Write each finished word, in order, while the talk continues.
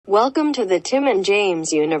Welcome to the Tim and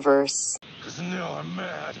James universe. Because now I'm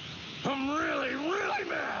mad. I'm really, really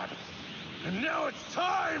mad. And now it's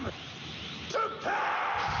time to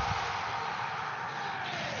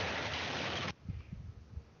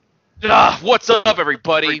pay! What's up,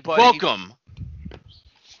 everybody? Welcome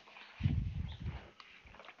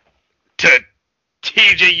to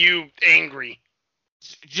TJU Angry.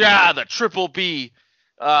 Yeah, the Triple B.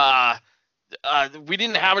 We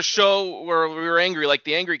didn't have a show where we were angry like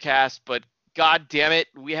the Angry Cast, but god damn it,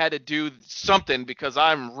 we had to do something because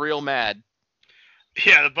I'm real mad.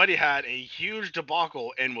 Yeah, the buddy had a huge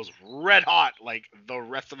debacle and was red hot like the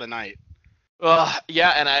rest of the night. Yeah,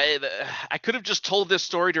 and I could have just told this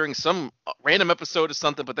story during some random episode or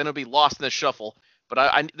something, but then it'll be lost in the shuffle.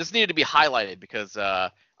 But this needed to be highlighted because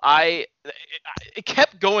it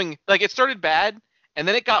kept going. Like, it started bad, and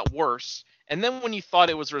then it got worse, and then when you thought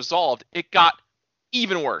it was resolved, it got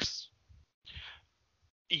even worse.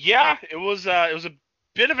 Yeah, it was a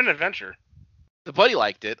bit of an adventure. The buddy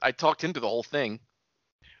liked it. I talked him through the whole thing.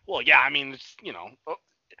 Well, yeah, I mean, it's,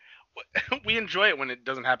 we enjoy it when it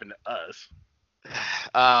doesn't happen to us.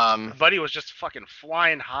 The buddy was just fucking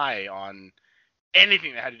flying high on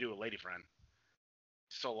anything that had to do with Lady Friend.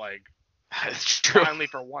 So, like, it's true. Finally,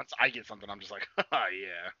 for once, I get something. I'm just like, oh,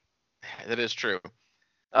 yeah. That is true.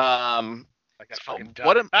 Like that fucking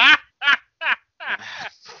what am?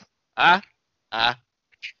 God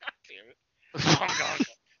damn it!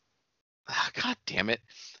 God damn it!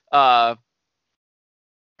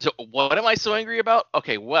 So what am I so angry about?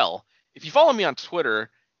 Okay, well, if you follow me on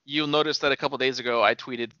Twitter, you'll notice that a couple days ago I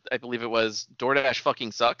tweeted, I believe it was, DoorDash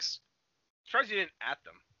fucking sucks. Surprised you didn't at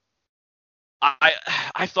them.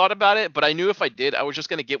 I thought about it, but I knew if I did, I was just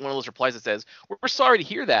gonna get one of those replies that says, "We're sorry to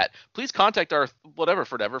hear that. Please contact our whatever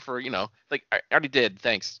for like I already did.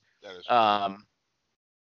 Thanks." That is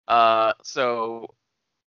So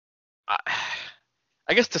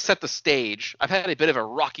I guess to set the stage, I've had a bit of a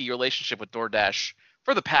rocky relationship with DoorDash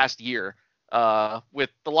for the past year.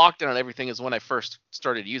 With the lockdown and everything is when I first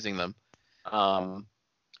started using them. The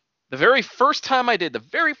very first time I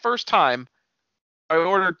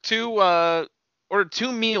ordered two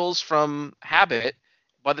meals from Habit.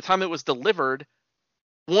 By the time it was delivered,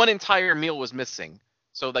 one entire meal was missing.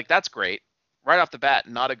 So, like, that's great. Right off the bat,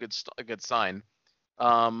 not a good sign.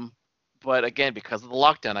 But again, because of the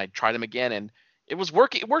lockdown, I tried them again, and it was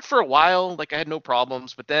working. It worked for a while. Like, I had no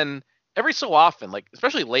problems. But then every so often, like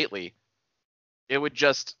especially lately, it would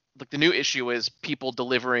just, like, the new issue is people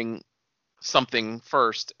delivering something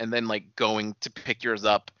first and then, like, going to pick yours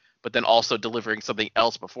up, but then also delivering something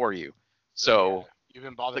else before you. So yeah, you've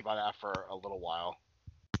been bothered by that for a little while.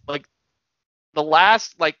 Like, the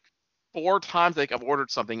last, like, 4 times, like, I've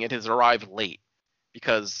ordered something, it has arrived late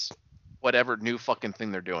because whatever new fucking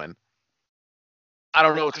thing they're doing. I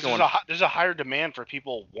don't know what's going on. There's a higher demand for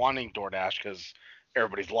people wanting DoorDash because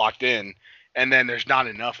everybody's locked in, and then there's not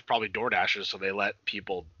enough probably DoorDashers, so they let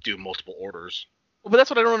people do multiple orders. But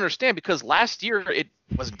that's what I don't understand, because last year it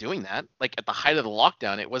wasn't doing that. Like, at the height of the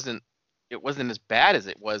lockdown, it wasn't as bad as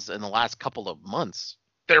it was in the last couple of months.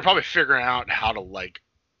 They're probably figuring out how to, like,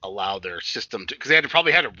 allow their system to, because they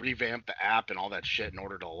probably had to revamp the app and all that shit in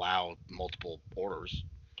order to allow multiple orders.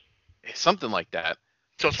 Something like that.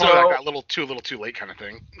 So it's probably like that little too late kind of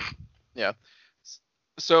thing. Yeah.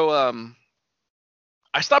 So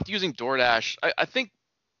I stopped using DoorDash. I think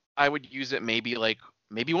I would use it maybe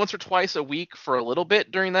once or twice a week for a little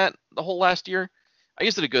bit during the whole last year. I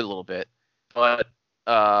used it a good little bit, but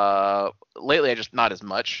lately I just not as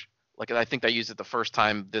much. Like, I think I used it the first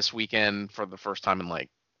time this weekend for the first time in like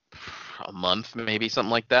a month, maybe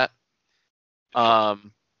something like that.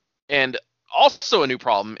 And also a new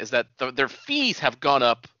problem is that their fees have gone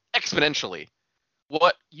up exponentially.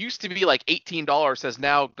 What used to be like $18 has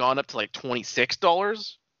now gone up to like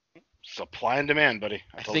 $26. Supply and demand, buddy.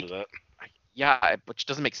 I told you that. Yeah, which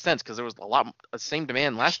doesn't make sense because there was the same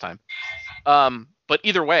demand last time. But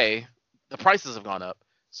either way, the prices have gone up.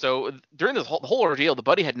 So during the whole ordeal, the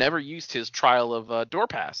buddy had never used his trial of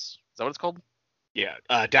DoorPass. Is that what it's called? Yeah,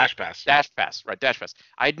 Dash Pass. Dash Pass.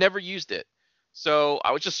 I had never used it. So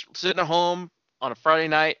I was just sitting at home on a Friday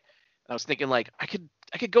night, and I was thinking, like, I could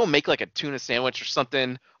go make like a tuna sandwich or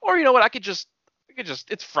something, or you know what, I could just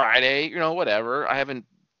it's Friday, whatever. I haven't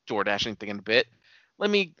DoorDashed anything in a bit. Let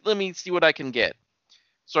me see what I can get.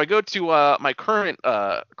 So I go to my current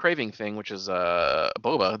craving thing, which is this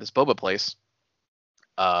boba place.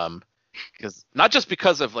 Because not just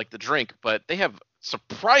because of like the drink, but they have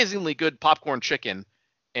surprisingly good popcorn chicken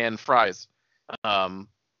and fries. I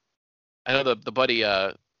know the buddy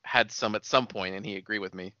had some at some point, and he agreed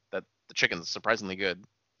with me that the chicken's surprisingly good.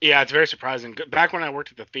 Yeah, it's very surprising. Back when I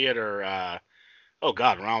worked at the theater, oh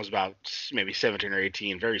God, when I was about maybe 17 or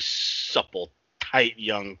 18, very supple, tight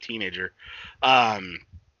young teenager. Um,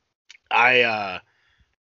 I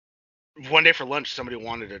one day for lunch, somebody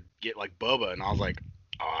wanted to get like boba, and I was like,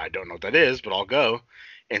 oh, I don't know what that is, but I'll go.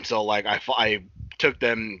 And so like I took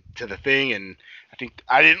them to the thing, and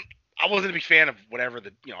I wasn't a big fan of whatever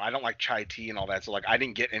I don't like chai tea and all that, so like I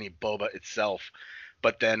didn't get any boba itself.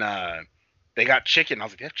 But then they got chicken. I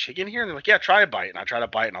was like, they have chicken here? And they're like, yeah, try a bite. And I tried a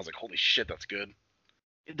bite, and I was like, holy shit, that's good.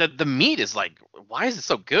 The meat is like, why is it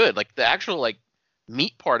so good? Like the actual like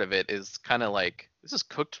meat part of it is kind of like, this is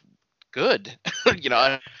cooked good.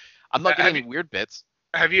 I'm not getting any weird bits.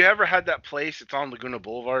 Have you ever had that place? It's on Laguna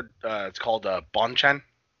Boulevard. It's called Bonchan.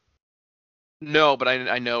 No, but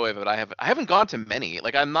I know of it. I haven't gone to many.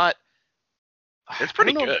 Like I'm not. It's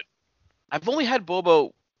pretty good. I've only had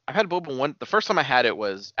boba. I've had boba one. The first time I had it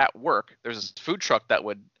was at work. There's this food truck that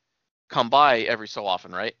would come by every so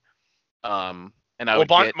often, right? And I would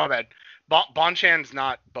get. My bad. Bonchan's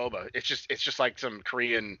not boba. It's just like some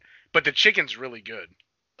Korean, but the chicken's really good.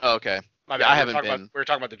 Oh, okay. My bad. I haven't been. We were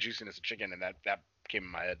talking about the juiciness of chicken, and that came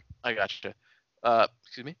in my head. I gotcha.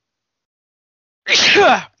 Excuse me.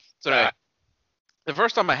 So anyway, the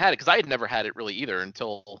first time I had it, because I had never had it really either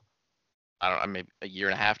until I don't know, maybe a year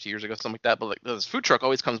and a half, 2 years ago, something like that. But like this food truck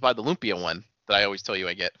always comes by, the lumpia one that I always tell you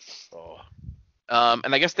I get. Oh.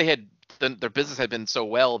 And I guess they had their business had been so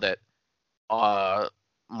well that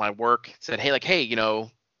my work said, hey, if you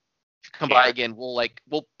come by again,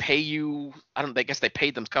 we'll pay you. I guess they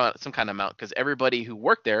paid them some kind of amount because everybody who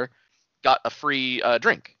worked there got a free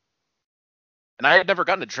drink. And I had never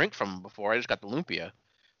gotten a drink from them before. I just got the lumpia.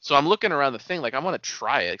 So I'm looking around the thing like I want to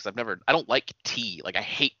try it because I don't like tea. Like I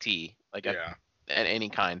hate tea. Like any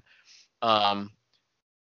kind. But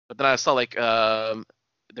then I saw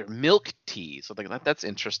their milk tea. So like that's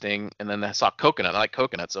interesting. And then I saw coconut. I like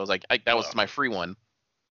coconut. So I was like, that was my free one.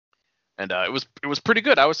 And it was pretty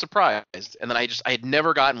good. I was surprised. And then I had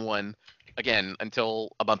never gotten one again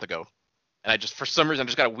until a month ago. And I just, for some reason, I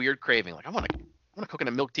just got a weird craving. Like I want a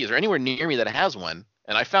coconut milk tea. Is there anywhere near me that has one?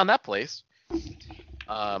 And I found that place.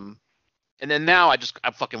 And then now I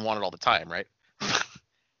fucking want it all the time, right?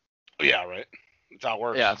 Yeah, right. That's how it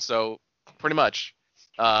works. Yeah, so pretty much.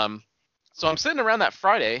 So I'm sitting around that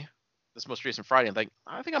Friday, this most recent Friday, and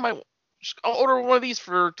I think I'll order one of these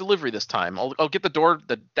for delivery this time. I'll get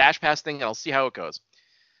the Dash Pass thing, and I'll see how it goes.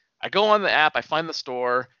 I go on the app, I find the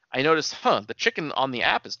store, I notice, the chicken on the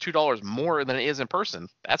app is $2 more than it is in person.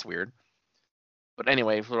 That's weird. But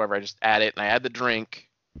anyway, whatever, I just add it, and I add the drink,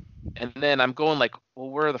 and then I'm going like, well,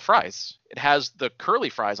 where are the fries? It has the curly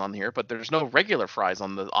fries on here, but there's no regular fries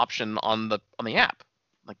on the option on the app.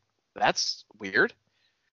 Like, that's weird.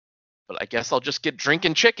 But I guess I'll just get drink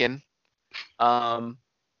and chicken.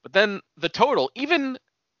 But then the total, even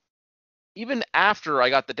after I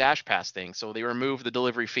got the Dash Pass thing, so they removed the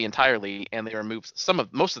delivery fee entirely, and they removed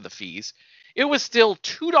most of the fees, it was still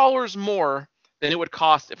 $2 more than it would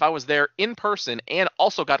cost if I was there in person and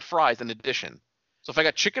also got fries in addition. So if I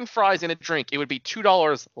got chicken, fries, and a drink, it would be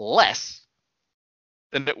 $2 less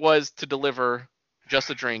than it was to deliver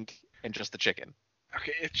just a drink and just the chicken.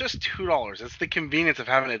 Okay, it's just $2. It's the convenience of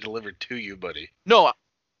having it delivered to you, buddy. No,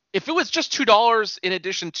 if it was just $2 in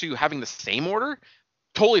addition to having the same order,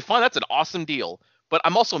 totally fine. That's an awesome deal. But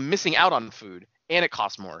I'm also missing out on food, and it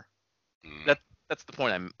costs more. That's the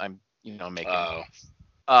point I'm making.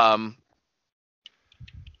 Oh.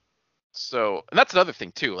 So, and that's another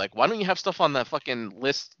thing too. Like, why don't you have stuff on the fucking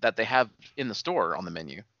list that they have in the store on the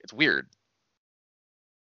menu? It's weird.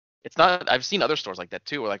 It's not. I've seen other stores like that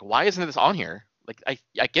too. Where like, why isn't this on here? Like,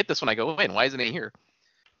 I get this when I go in. Why isn't it here?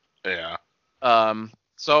 Yeah.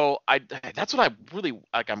 So that's what I really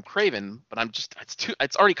like. I'm craving, but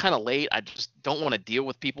it's already kind of late. I just don't want to deal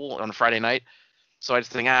with people on a Friday night. So I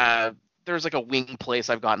just think, there's like a wing place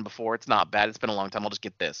I've gotten before. It's not bad. It's been a long time. I'll just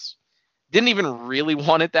get this. Didn't even really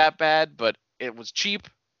want it that bad, but it was cheap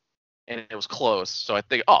and it was close. So I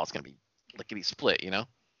think, it's gonna be lickety split,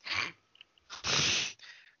 Because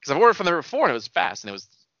I've ordered from there before and it was fast and it was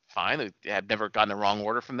fine. I had never gotten a wrong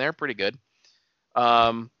order from there. Pretty good.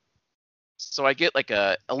 So I get like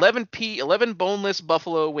a 11 boneless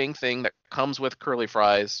buffalo wing thing that comes with curly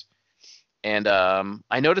fries, and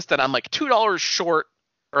I noticed that I'm like $2 short,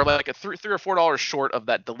 or like a $3 or $4 short of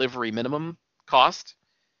that delivery minimum cost.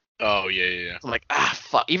 Oh yeah. I'm like,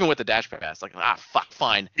 fuck. Even with the Dash Pass, like, fuck,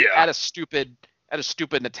 fine. Yeah. Add a stupid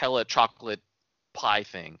Nutella chocolate pie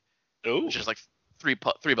thing, Ooh. which is like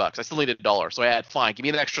 $3. I still needed $1, so I add, fine. Give me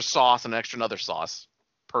an extra sauce and an extra another sauce.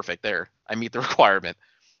 Perfect. There, I meet the requirement.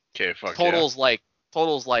 Okay, fuck. Totals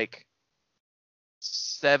like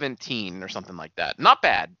 17 or something like that. Not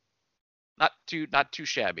bad. Not too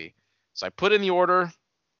shabby. So I put in the order,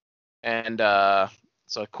 and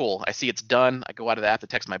so cool. I see it's done. I go out of the app to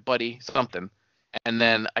text my buddy something, and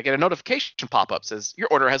then I get a notification pop up says your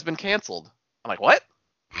order has been canceled. I'm like, what?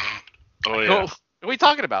 Oh yeah. What are we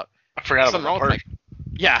talking about? I forgot about that part.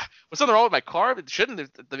 Yeah, was something wrong with my car? But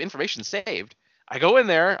shouldn't the information saved? I go in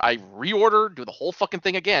there, I reorder, do the whole fucking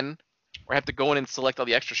thing again, where I have to go in and select all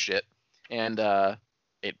the extra shit, and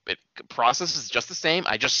it processes just the same.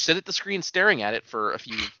 I just sit at the screen staring at it for a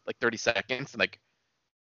few, like 30 seconds, and like,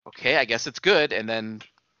 okay, I guess it's good. And then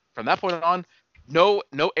from that point on, no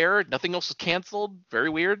error, nothing else is canceled. Very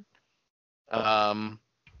weird. The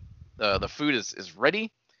food is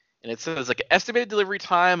ready, and it says like estimated delivery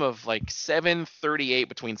time of like 7:38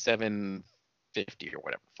 between 7:50 or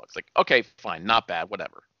whatever. It's like, okay, fine, not bad,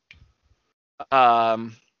 whatever.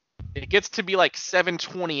 It gets to be like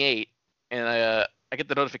 7:28, and I get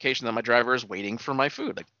the notification that my driver is waiting for my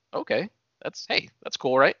food. Like, okay, that's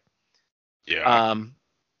cool, right? Yeah.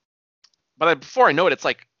 But before I know it, it's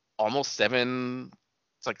like almost 7.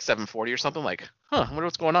 It's like 7:40 or something. Like, I wonder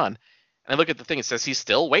what's going on. And I look at the thing. It says he's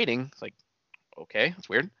still waiting. It's like, okay, that's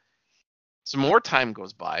weird. Some more time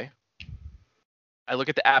goes by. I look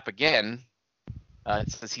at the app again.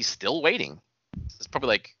 It says he's still waiting. It's probably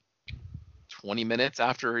like 20 minutes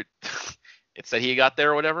after it said he got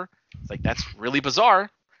there or whatever. It's like, that's really bizarre.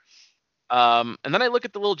 And then I look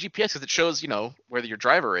at the little GPS because it shows, where your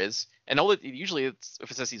driver is. And usually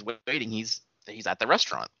if it says he's waiting, he's at the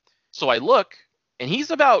restaurant. So I look, and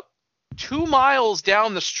he's about 2 miles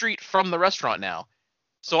down the street from the restaurant now.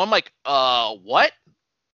 So I'm like, what?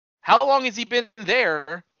 How long has he been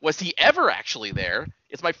there? Was he ever actually there?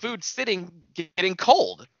 Is my food sitting getting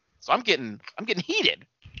cold? So I'm getting heated.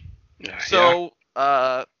 So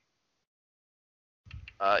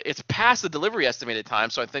it's past the delivery estimated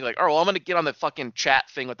time. So I think like, oh, well, I'm gonna get on the fucking chat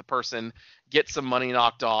thing with the person, get some money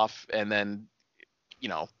knocked off, and then,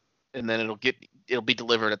 and then it'll be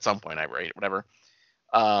delivered at some point. Whatever.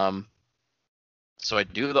 So I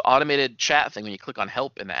do the automated chat thing when you click on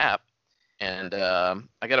help in the app, and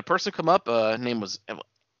I got a person come up. Name was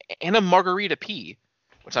Anna Margarita P,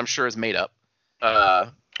 which I'm sure is made up.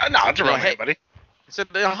 No, it's a real name, buddy. I said,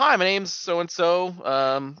 hi, my name's so-and-so.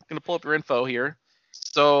 Gonna pull up your info here.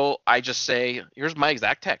 So I just say, here's my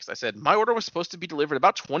exact text. I said, my order was supposed to be delivered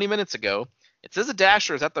about 20 minutes ago. It says a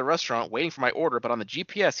dasher is at the restaurant waiting for my order, but on the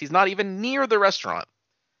GPS, he's not even near the restaurant.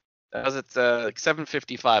 That was at like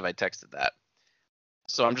 7:55. I texted that.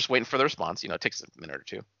 So I'm just waiting for the response. It takes a minute or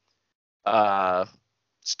two.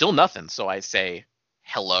 Still nothing. So I say,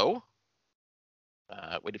 hello.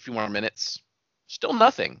 Wait a few more minutes. Still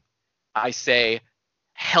nothing. I say,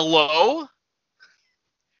 hello.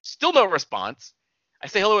 Still no response. I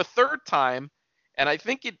say hello a third time, and I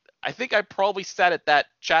think I probably sat at that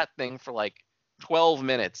chat thing for like 12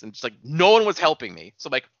 minutes, and just like no one was helping me. So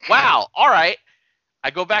I'm like, wow, all right. I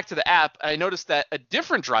go back to the app, and I notice that a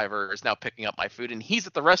different driver is now picking up my food, and he's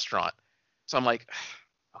at the restaurant. So I'm like,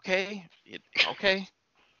 okay, it'll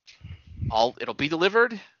be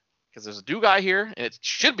delivered because there's a new guy here, and it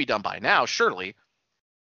should be done by now, surely.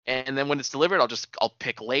 And then when it's delivered, I'll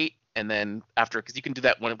pick late, and then after, because you can do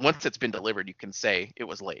that once it's been delivered, you can say it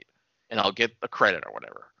was late, and I'll get a credit or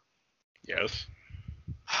whatever. Yes.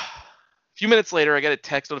 A few minutes later, I get a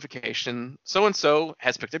text notification. So-and-so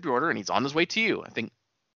has picked up your order, and he's on his way to you. I think,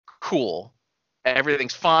 cool.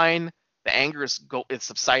 Everything's fine. The anger is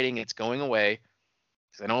subsiding. It's going away.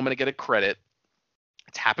 Because I know I'm going to get a credit.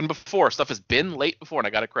 It's happened before. Stuff has been late before, and I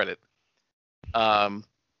got a credit. So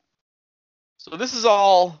this is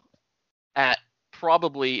all at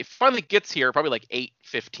probably, it finally gets here, probably like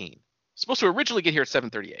 8:15. Supposed to originally get here at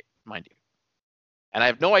 7:38, mind you. And I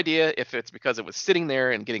have no idea if it's because it was sitting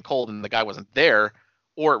there and getting cold and the guy wasn't there,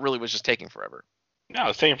 or it really was just taking forever. No,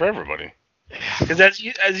 it's taking for everybody. Because as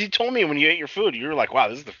you told me when you ate your food, you were like, wow,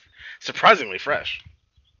 this is surprisingly fresh.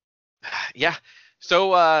 Yeah.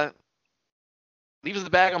 So leaves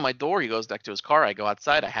the bag on my door. He goes back to his car. I go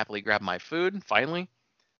outside. I happily grab my food, finally.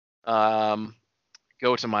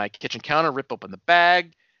 Go to my kitchen counter, rip open the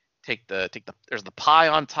bag, take the there's the pie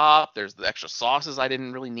on top, there's the extra sauces I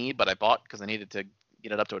didn't really need, but I bought because I needed to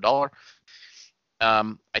get it up to $1.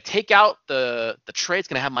 I take out the tray. It's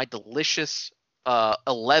gonna have my delicious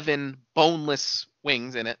 11 boneless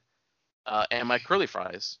wings in it, and my curly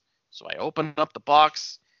fries. So I open up the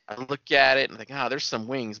box, I look at it, and I think, there's some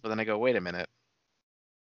wings, but then I go, wait a minute.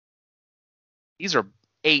 These are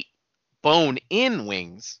 8 bone-in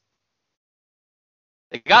wings.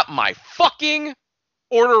 They got my fucking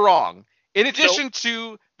order wrong. In addition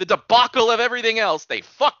to the debacle of everything else, they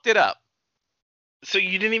fucked it up. So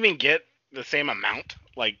you didn't even get the same amount,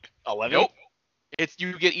 like 11? Nope.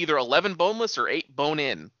 You get either 11 boneless or 8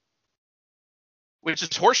 bone-in. Which is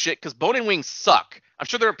horseshit, because bone-in wings suck. I'm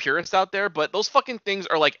sure there are purists out there, but those fucking things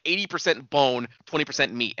are like 80% bone,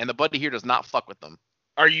 20% meat, and the buddy here does not fuck with them.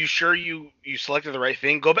 Are you sure you selected the right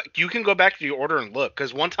thing? Go back. You can go back to your order and look,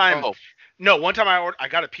 because one time I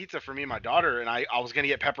got a pizza for me and my daughter, and I was gonna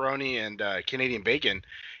get pepperoni and Canadian bacon,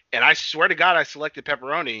 and I swear to God I selected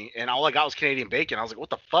pepperoni, and all I got was Canadian bacon. I was like,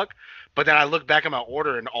 what the fuck? But then I looked back at my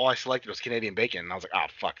order, and all I selected was Canadian bacon, and I was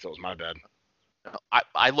like, fuck, that was my bad.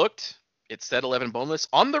 I looked. It said 11 boneless.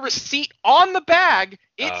 On the receipt on the bag,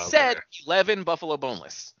 it said 11 buffalo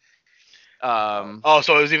boneless. So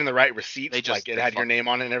it was even the right receipt? It had your name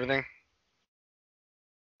on it and everything?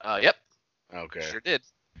 Yep. Okay. Sure did.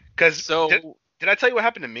 Because did I tell you what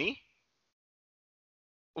happened to me?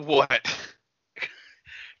 What?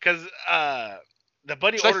 Because the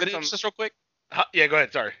buddy ordered some... just real quick? Yeah, go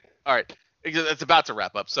ahead. Sorry. All right. It's about to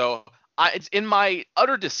wrap up. So it's in my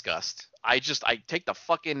utter disgust. I take the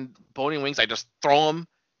fucking bone-in wings. I just throw them.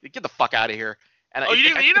 Get the fuck out of here. And you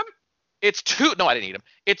didn't eat them? No, I didn't eat them.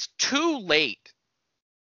 It's too late.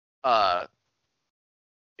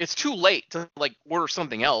 It's too late to like order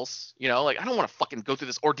something else. You know, like I don't want to fucking go through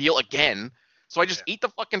this ordeal again. So I just eat the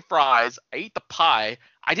fucking fries. I eat the pie.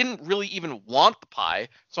 I didn't really even want the pie,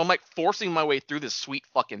 so I'm like forcing my way through this sweet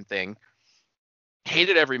fucking thing.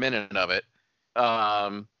 Hated every minute of it.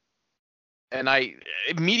 And I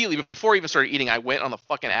immediately, before I even started eating, I went on the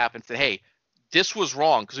fucking app and said, hey, this was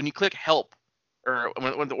wrong. Because when you click help, or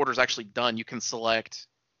when the order is actually done, you can select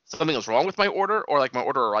something was wrong with my order, or like my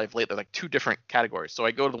order arrived late. They're like 2 different categories. So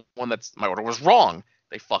I go to the one that's my order was wrong.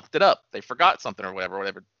 They fucked it up. They forgot something or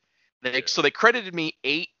whatever. So they credited me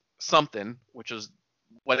 8 something, which is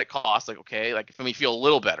what it cost. Like, okay, like for me feel a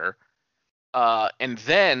little better. And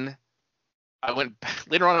then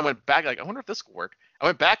later on I went back, like, I wonder if this will work. I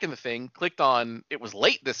went back in the thing, clicked on, it was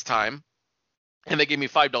late this time, and they gave me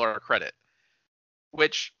 $5 credit,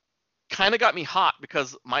 which kind of got me hot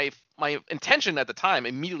because my intention at the time,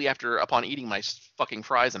 immediately upon eating my fucking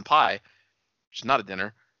fries and pie, which is not a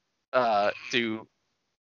dinner, to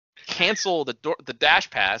cancel the Dash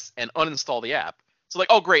Pass and uninstall the app. So like,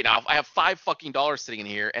 oh great, now I have $5 fucking sitting in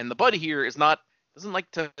here, and the buddy here doesn't like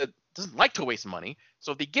to waste money.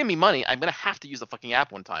 So if they give me money, I'm gonna have to use the fucking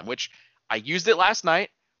app one time, which I used it last night.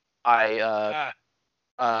 Not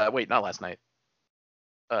last night.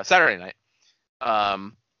 Saturday night.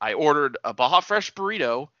 I ordered a Baja Fresh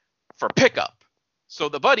burrito for pickup. So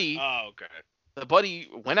the buddy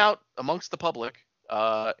went out amongst the public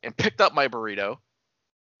and picked up my burrito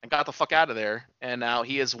and got the fuck out of there. And now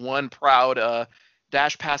he is one proud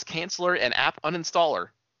Dash Pass canceller and app uninstaller.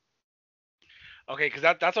 Okay, because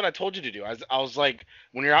that's what I told you to do. I was like,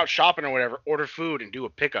 when you're out shopping or whatever, order food and do a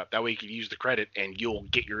pickup. That way you can use the credit and you'll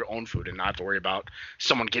get your own food and not have to worry about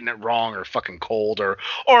someone getting it wrong or fucking cold or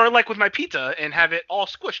like with my pizza and have it all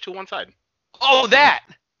squished to one side. Oh, that!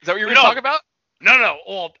 Is that what you were going to talk about? No.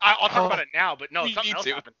 Well, I'll talk about it now, but no, something else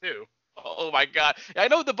happened too. Oh my god! I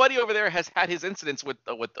know the buddy over there has had his incidents with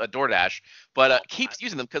DoorDash, but keeps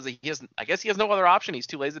using them because he has. I guess he has no other option. He's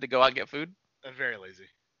too lazy to go out and get food. I'm very lazy.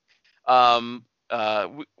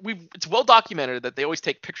 It's well documented that they always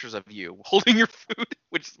take pictures of you holding your food,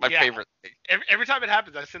 which is my favorite thing. Every time it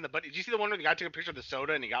happens, I send the buddy. Did you see the one where the guy took a picture of the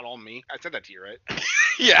soda and he got all me? I said that to you, right?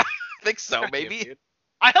 Yeah, I think so, maybe.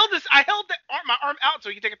 I held my arm out so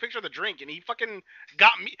he could take a picture of the drink, and he fucking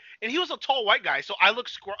got me. And he was a tall white guy, so I look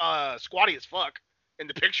squatty as fuck in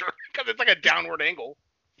the picture because it's like a downward angle.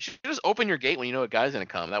 You should just open your gate when you know a guy's gonna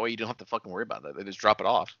come. That way you don't have to fucking worry about that. They just drop it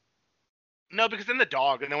off. No, because then the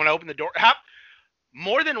dog, and then when I open the door,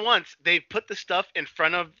 more than once they've put the stuff in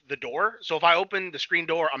front of the door. So if I open the screen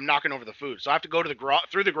door, I'm knocking over the food. So I have to go to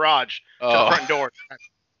through the garage to the front door.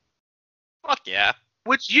 Fuck yeah.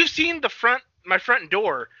 Which you've seen my front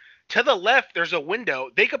door. To the left, there's a window.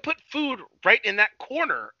 They could put food right in that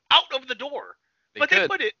corner, out of the door. They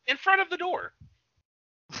put it in front of the door.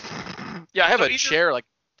 Yeah, I have a chair like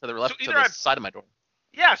to the left, to the side of my door.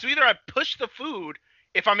 Yeah, so either I push the food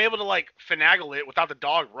if I'm able to like finagle it without the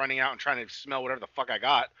dog running out and trying to smell whatever the fuck I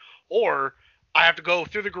got, or I have to go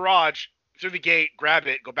through the garage, through the gate, grab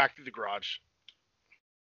it, go back through the garage.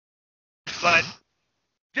 But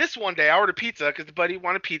this one day I ordered pizza because the buddy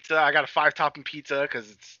wanted pizza. I got a 5-topping pizza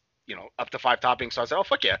because it's, up to 5 toppings. So I said, oh,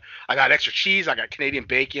 fuck yeah. I got extra cheese. I got Canadian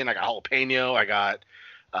bacon. I got jalapeno. I got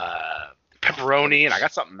pepperoni. And I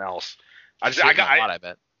got something else. I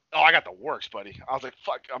bet. Oh, I got the works, buddy. I was like,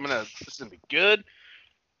 fuck, this is going to be good.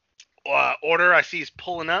 Order I see is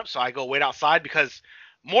pulling up. So I go wait outside because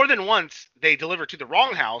more than once they deliver to the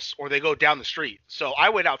wrong house or they go down the street. So I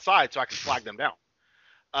wait outside so I can flag them down.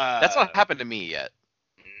 That's not happened to me yet.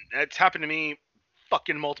 It's happened to me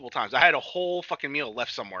fucking multiple times. I had a whole fucking meal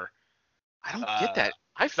left somewhere. I don't get that.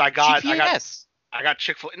 I got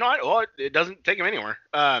Chick-fil-A. No, it doesn't take them anywhere.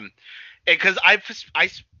 Because I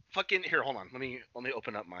fucking here. Hold on. Let me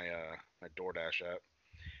open up my my DoorDash app,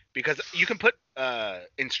 because you can put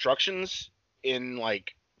instructions in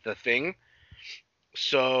like the thing.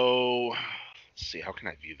 So let's see. How can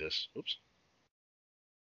I view this? Oops.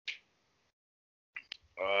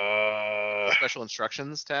 Special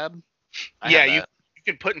instructions tab. Yeah, you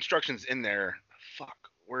can put instructions in there. Fuck.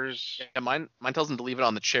 Where's? Yeah, mine tells them to leave it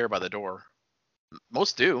on the chair by the door.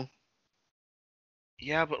 Most do.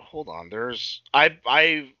 Yeah, but hold on. There's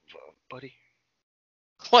buddy.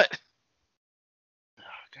 What?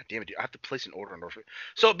 God damn it, dude. I have to place an order on Norfolk.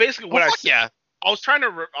 So basically, what I was trying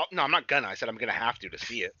to. No, I'm not gonna. I said I'm gonna have to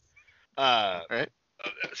see it. Right.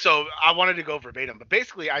 So I wanted to go verbatim, but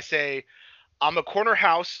basically, I say I'm a corner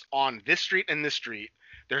house on this street and this street.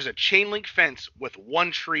 There's a chain link fence with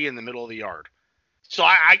one tree in the middle of the yard. So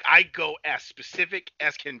I go as specific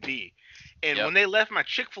as can be. And when they left my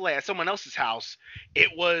Chick-fil-A at someone else's house, it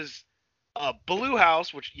was a blue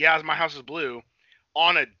house, which, my house is blue,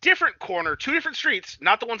 on a different corner, 2 different streets,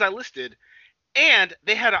 not the ones I listed. And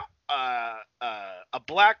they had a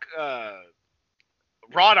black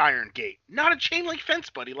wrought iron gate, not a chain link fence,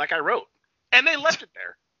 buddy, like I wrote. And they left it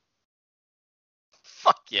there.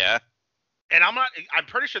 Fuck yeah. And I'm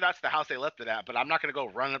pretty sure that's the house they left it at, but I'm not going to go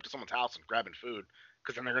running up to someone's house and grabbing food,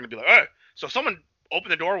 because then they're going to be like, oh. So someone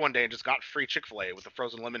opened the door one day and just got free Chick-fil-A with a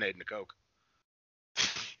frozen lemonade and a Coke.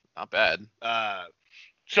 Not bad.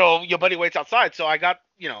 So your buddy waits outside. So I got,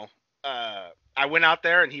 I went out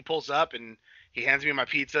there and he pulls up and he hands me my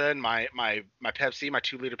pizza and my Pepsi, my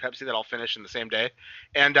 2-liter Pepsi that I'll finish in the same day.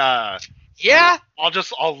 And I'll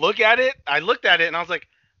look at it. I looked at it and I was like,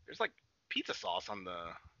 there's like pizza sauce on the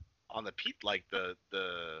like the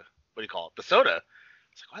what do you call it? The soda.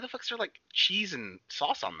 It's like, why the fuck is there like cheese and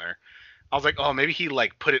sauce on there? I was like, oh, maybe he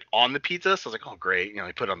like put it on the pizza. So I was like, oh great, he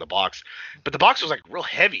put it on the box. But the box was like real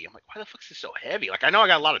heavy. I'm like, why the fuck is this so heavy? Like, I know I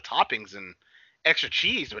got a lot of toppings and extra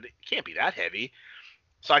cheese, but it can't be that heavy.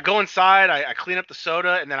 So I go inside, I clean up the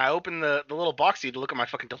soda, and then I open the little boxy to look at my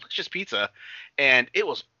fucking delicious pizza, and it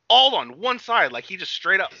was all on one side. Like, he just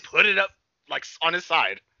straight up put it up like on his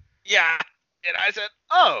side. Yeah. And I said,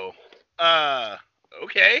 oh,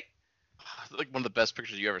 okay. Like one of the best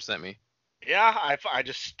pictures you ever sent me. Yeah, I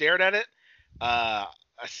just stared at it. I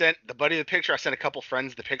sent the buddy the picture. I sent a couple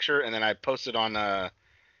friends the picture, and then I posted on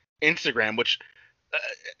Instagram, which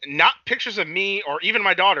not pictures of me or even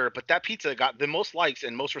my daughter, but that pizza got the most likes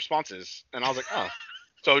and most responses. And I was like, oh,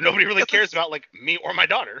 so nobody really cares about like me or my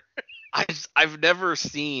daughter. I've never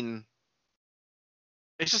seen.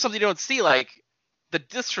 It's just something you don't see, like the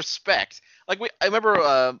disrespect. Like I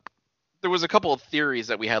remember there was a couple of theories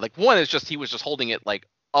that we had. Like, one is just he was just holding it like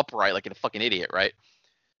upright, like a fucking idiot, right?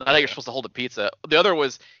 Not how you're supposed to hold a pizza. The other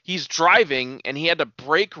was he's driving and he had to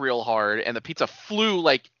brake real hard, and the pizza flew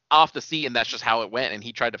like off the seat, and that's just how it went. And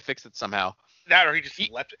he tried to fix it somehow. That, or he just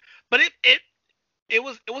left it. But it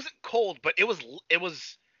wasn't cold, but it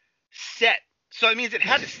was set. So it means it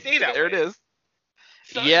had to stay that there way. There it is.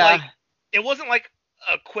 So like, it wasn't like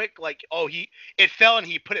a quick like, oh, it fell and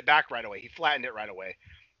he put it back right away. He flattened it right away.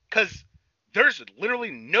 Because there's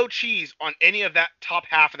literally no cheese on any of that top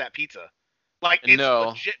half of that pizza. Like, it's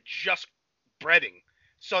legit just breading.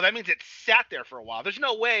 So that means it sat there for a while. There's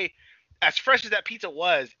no way, as fresh as that pizza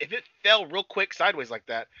was, if it fell real quick sideways like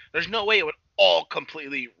that, there's no way it would all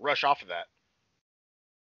completely rush off of that.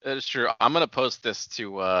 That is true. I'm going to post this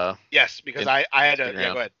to... yes, because I had to...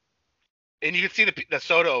 Yeah, go ahead. And you can see the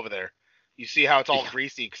soda over there. You see how it's all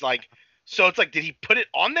greasy. Cause like, so it's like, did he put it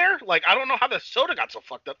on there? Like, I don't know how the soda got so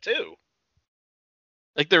fucked up, too.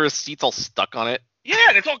 Like, the receipt's all stuck on it. Yeah,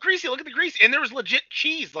 and it's all greasy. Look at the grease. And there was legit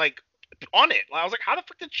cheese, like, on it. I was like, how the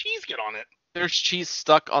fuck did cheese get on it? There's cheese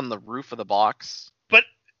stuck on the roof of the box. But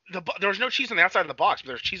there was no cheese on the outside of the box, but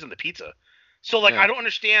there's cheese on the pizza. So, like, I don't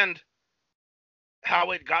understand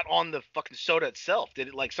how it got on the fucking soda itself. Did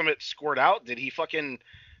it, like, some of it squirt out? Did he fucking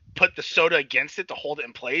put the soda against it to hold it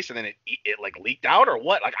in place, and then it like, leaked out, or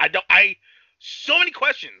what? Like, so many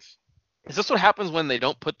questions. Is this what happens when they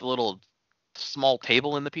don't put the little small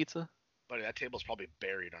table in the pizza? Buddy, that table's probably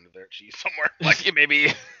buried under their cheese somewhere. Like,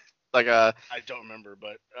 maybe like I don't remember,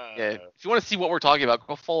 but yeah. If you want to see what we're talking about,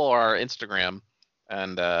 go follow our Instagram,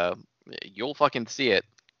 and you'll fucking see it.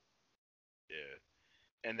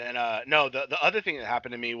 Yeah. And then no, the other thing that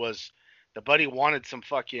happened to me was the buddy wanted some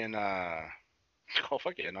fucking oh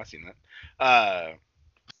fuck yeah, I've not seen that.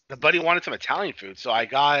 the buddy wanted some Italian food, so I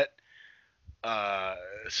got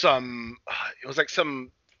some. It was like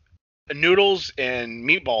some noodles and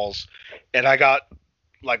meatballs, and I got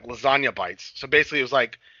like lasagna bites. So basically, it was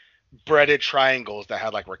like breaded triangles that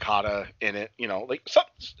had like ricotta in it. You know, like some.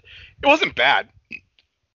 It wasn't bad,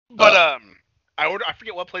 but I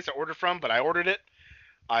forget what place I ordered from, but I ordered it.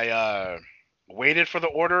 I waited for the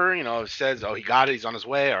order. You know, it says, oh, he got it. He's on his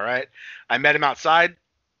way. All right. I met him outside.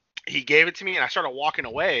 He gave it to me, and I started walking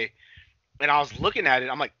away. And I was looking at it.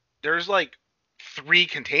 I'm like, there's like 3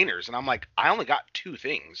 containers, and I'm like, I only got 2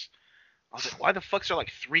 things. I was like, why the fuck's there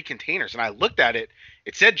like 3 containers? And I looked at it.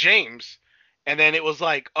 It said James, and then it was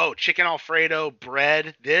like, oh, chicken Alfredo,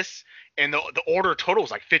 bread, this, and the order total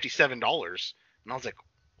was like $57. And I was like,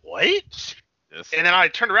 what? Yes. And then I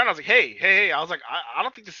turned around. I was like, hey. I was like, I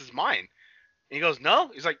don't think this is mine. And he goes, no.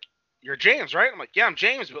 He's like, you're James, right? I'm like, yeah, I'm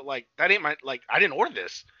James, but like that ain't my like. I didn't order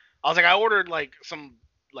this. I was like, I ordered like some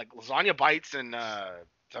like lasagna bites and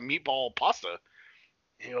some meatball pasta.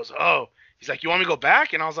 And he goes, oh. He's like, you want me to go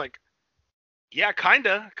back? And I was like, yeah,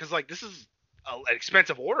 kinda, because like this is an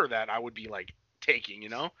expensive order that I would be like taking, you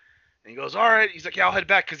know. And he goes, all right. He's like, yeah, I'll head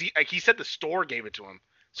back, because he said the store gave it to him,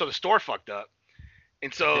 so the store fucked up.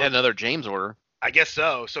 And so he had another James order. I guess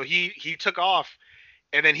so. So he took off,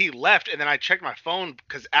 and then he left, and then I checked my phone,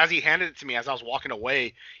 because as he handed it to me, as I was walking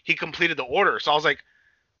away, he completed the order. So I was like,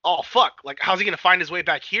 oh fuck, like how's he gonna find his way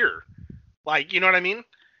back here? Like, you know what I mean?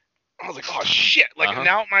 I was like, oh shit, like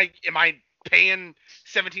now am I paying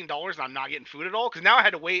 $17 and I'm not getting food at all? Because now I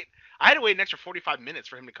had to wait an extra 45 minutes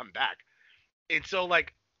for him to come back. And so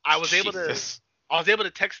like I was able to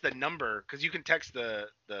text the number, because you can text the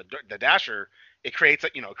Dasher. It creates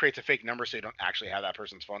a fake number, so you don't actually have that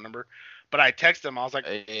person's phone number. But I texted him. I was like,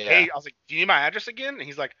 hey, I was like, do you need my address again? And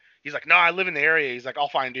he's like, no, I live in the area. He's like, I'll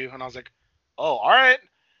find you. And I was like, oh, all right.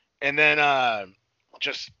 And then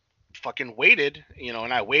just fucking waited,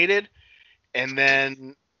 and I waited, and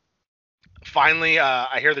then finally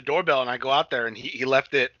I hear the doorbell, and I go out there, and he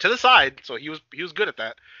left it to the side, so he was good at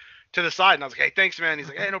that, to the side. And I was like, hey, thanks, man. He's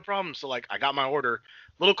like, hey, no problem. So like I got my order, a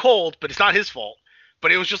little cold, but it's not his fault.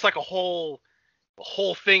 But it was just like a whole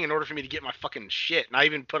thing in order for me to get my fucking shit. And I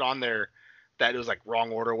even put on there that it was like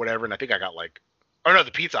wrong order or whatever, and I think I got like, oh no,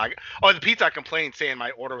 the pizza I complained, saying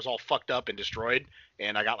my order was all fucked up and destroyed,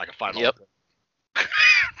 and I got like a $5. Yep.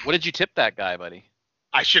 What did you tip that guy, buddy?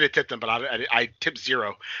 I should have tipped him, but I tipped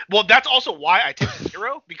 0. Well, that's also why I tipped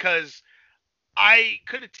 0, because I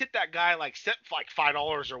could have tipped that guy like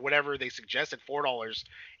 $5 or whatever they suggested, $4,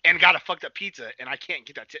 and got a fucked up pizza, and I can't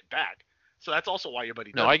get that tip back. So that's also why your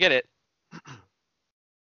buddy. No, I get it.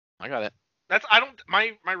 I got it.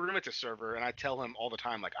 My roommate's a server, and I tell him all the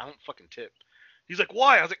time, like, I don't fucking tip. He's like,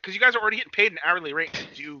 why? I was like, because you guys are already getting paid an hourly rate to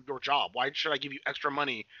do your job. Why should I give you extra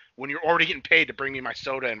money when you're already getting paid to bring me my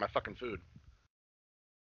soda and my fucking food?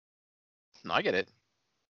 No, I get it.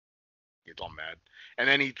 He gets all mad. And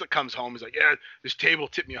then he comes home. He's like, yeah, this table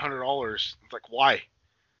tipped me $100. It's like, why?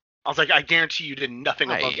 I was like, I guarantee you did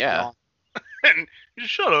nothing above the law. And you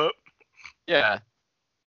just shut up. Yeah.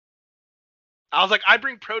 I was like, I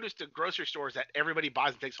bring produce to grocery stores that everybody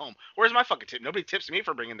buys and takes home. Where's my fucking tip? Nobody tips me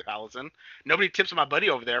for bringing the pallets in. Nobody tips my buddy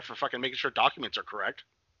over there for fucking making sure documents are correct.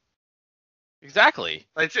 Exactly.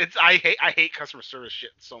 I hate customer service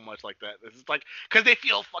shit so much like that. It's like, because they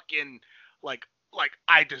feel fucking like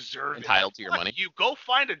I deserve entitled to your money. You go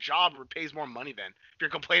find a job where it pays more money then. If you're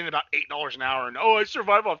complaining about $8 an hour and I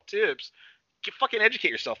survive off tips, fucking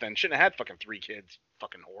educate yourself then. Shouldn't have had fucking 3 kids,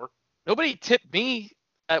 fucking whore. Nobody tipped me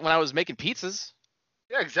when I was making pizzas.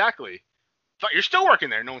 Yeah, exactly. You're still working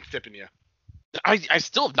there. No one's tipping you. I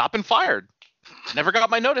still have not been fired. Never got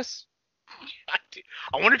my notice.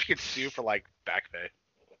 I wonder if you could sue for like back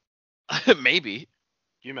pay. Maybe. Can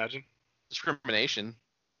you imagine? Discrimination.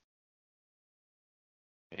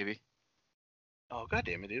 Maybe. Oh, god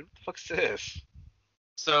damn it, dude. What the fuck's this?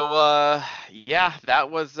 So, yeah, that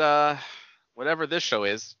was, whatever this show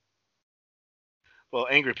is. Well,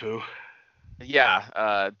 Angry Poo.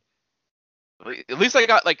 Yeah, at least I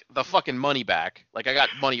got, like, the fucking money back. Like, I got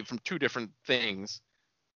money from 2 different things.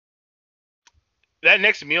 That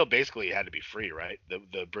next meal basically had to be free, right?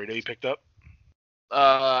 The burrito you picked up?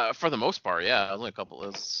 For the most part, yeah. Only a couple.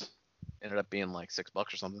 It ended up being, like, $6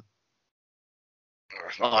 or something.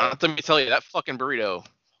 Let me tell you, that fucking burrito,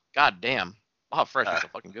 god damn. Wow, fresh. It's a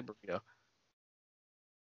fucking good burrito.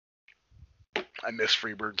 I miss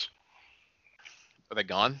Freebirds. Are they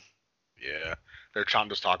gone? Yeah. They're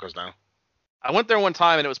Chando's Tacos now. I went there one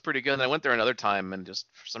time and it was pretty good, and I went there another time and just,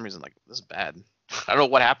 for some reason, like, this is bad. I don't know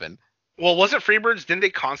what happened. Well, was it Freebirds? Didn't they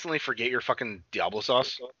constantly forget your fucking Diablo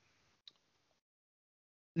sauce?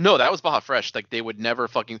 No, that was Baja Fresh. Like they would never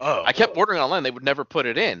fucking. Oh. I kept ordering online. They would never put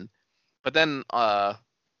it in. But then I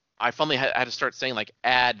finally had to start saying like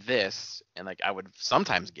add this, and like I would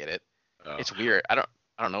sometimes get it. Oh. It's weird. I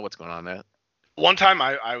don't know what's going on there. One time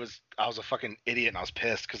I was a fucking idiot and I was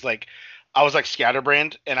pissed because like I was like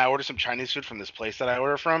scatterbrained and I ordered some Chinese food from this place that I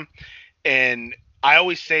order from, and I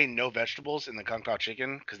always say no vegetables in the kung pao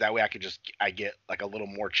chicken because that way I get like a little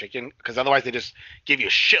more chicken because otherwise they just give you a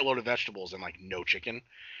shitload of vegetables and like no chicken.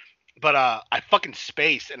 But I fucking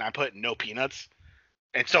spaced and I put no peanuts,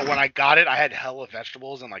 and so when I got it I had hella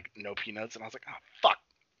vegetables and like no peanuts, and I was like, oh fuck,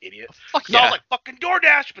 idiot. Fuck So I yeah. was like fucking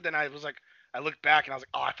DoorDash, but then I was like. I looked back and I was like,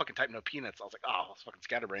 oh, I fucking typed no peanuts. I was like, oh, I was fucking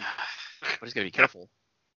scatterbrained. But he's gotta be careful.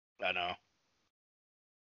 I know.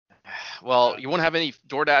 Well, you won't have any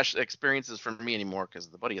DoorDash experiences from me anymore because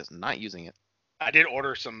the buddy is not using it. I did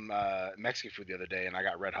order some Mexican food the other day and I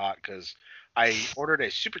got red hot because I ordered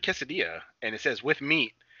a super quesadilla and it says with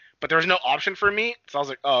meat, but there was no option for meat. So I was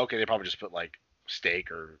like, oh, okay, they probably just put like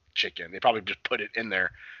steak or chicken. They probably just put it in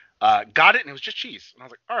there. Got it and it was just cheese. And I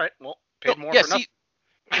was like, all right, well, paid more for nothing.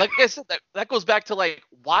 Like I said, that goes back to like,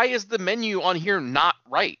 why is the menu on here not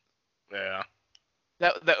right? Yeah.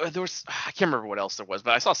 That there was, I can't remember what else there was,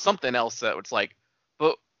 but I saw something else that was like,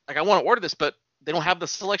 but like I want to order this, but they don't have the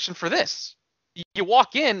selection for this. You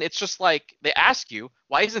walk in, it's just like they ask you,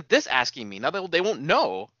 why isn't this asking me? Now they won't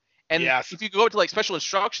know. And Yes. if you go to like special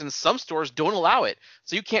instructions, some stores don't allow it,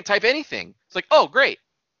 so you can't type anything. It's like, oh great.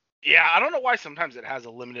 Yeah, I don't know why sometimes it has a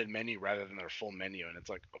limited menu rather than their full menu, and it's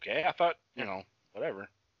like, okay, I thought, whatever.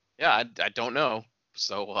 Yeah, I don't know.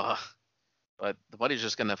 So, but the buddy's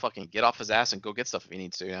just gonna fucking get off his ass and go get stuff if he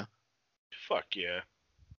needs to. Yeah. Fuck yeah.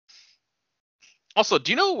 Also,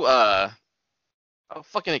 do you know how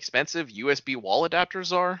fucking expensive USB wall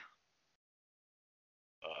adapters are?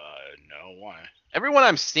 No, why? Everyone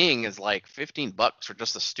I'm seeing is like $15 for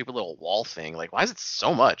just a stupid little wall thing. Like, why is it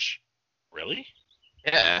so much? Really?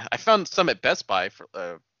 Yeah, I found some at Best Buy for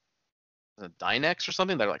a Dynex or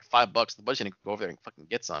something. They're like $5. The buddy's gonna go over there and fucking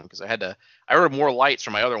get some because I ordered more lights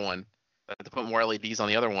for my other one. I had to put more LEDs on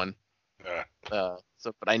the other one. But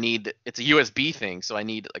it's a USB thing, so I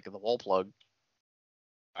need like the wall plug.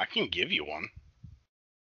 I can give you one.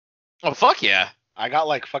 Oh fuck yeah! I got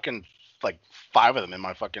like fucking like 5 of them in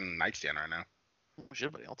my fucking nightstand right now. Oh,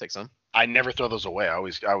 shit, buddy, I'll take some. I never throw those away. I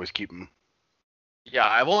always keep them. Yeah,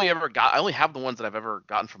 I only have the ones that I've ever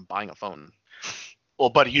gotten from buying a phone. Well,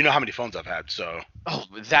 buddy, you know how many phones I've had, so. Oh,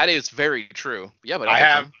 that is very true. Yeah, but I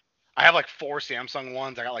have like 4 Samsung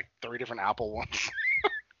ones. I got like 3 different Apple ones.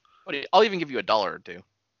 Buddy, I'll even give you $1 or $2.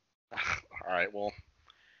 All right, well,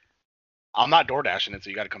 I'm not door dashing it, so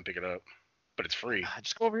you got to come pick it up, but it's free.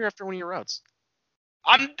 Just go over here after one of your routes.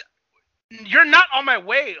 You're not on my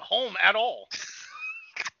way home at all.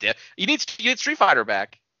 God damn. You need Street Fighter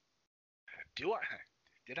back. Do I?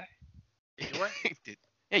 Did I? Do I?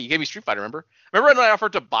 Yeah, you gave me Street Fighter, remember? Remember when I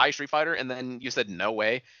offered to buy Street Fighter and then you said no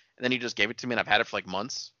way, and then you just gave it to me and I've had it for like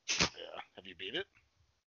months? Yeah. Have you beat it?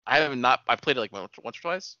 I have not. I've played it like once or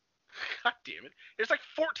twice. God damn it! There's like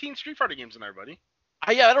 14 Street Fighter games in there, buddy.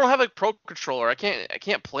 I don't have a Pro Controller. I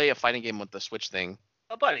can't play a fighting game with the Switch thing.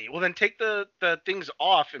 Oh, buddy. Well, then take the things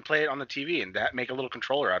off and play it on the TV and make a little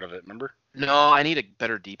controller out of it. Remember? No, I need a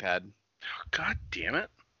better D-pad. Oh, God damn it!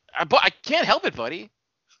 But I can't help it, buddy.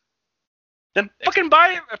 Then fucking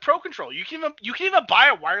buy a Pro Controller. You can even buy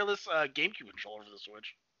a wireless GameCube controller for the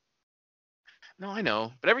Switch. No, I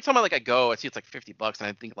know. But every time I go, I see it's like $50, and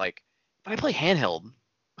I think like, but I play handheld.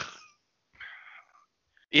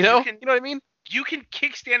 You know what I mean? You can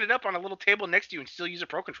kickstand it up on a little table next to you and still use a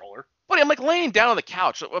Pro Controller. Buddy, I'm like laying down on the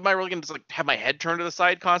couch. Am I really gonna just like have my head turned to the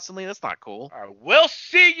side constantly? That's not cool. We'll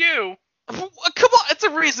see you. Come on, it's a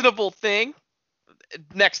reasonable thing.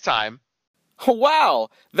 Next time. Wow,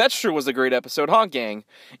 that sure was a great episode, huh, gang?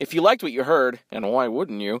 If you liked what you heard, and why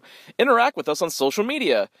wouldn't you, interact with us on social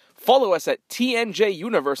media. Follow us at TNJ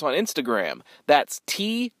Universe on Instagram. That's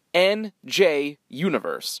TNJ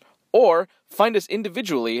Universe. Or find us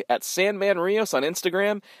individually at Sandman Rios on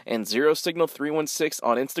Instagram and Zero Signal 316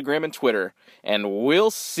 on Instagram and Twitter. And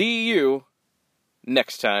we'll see you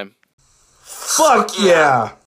next time. Fuck yeah!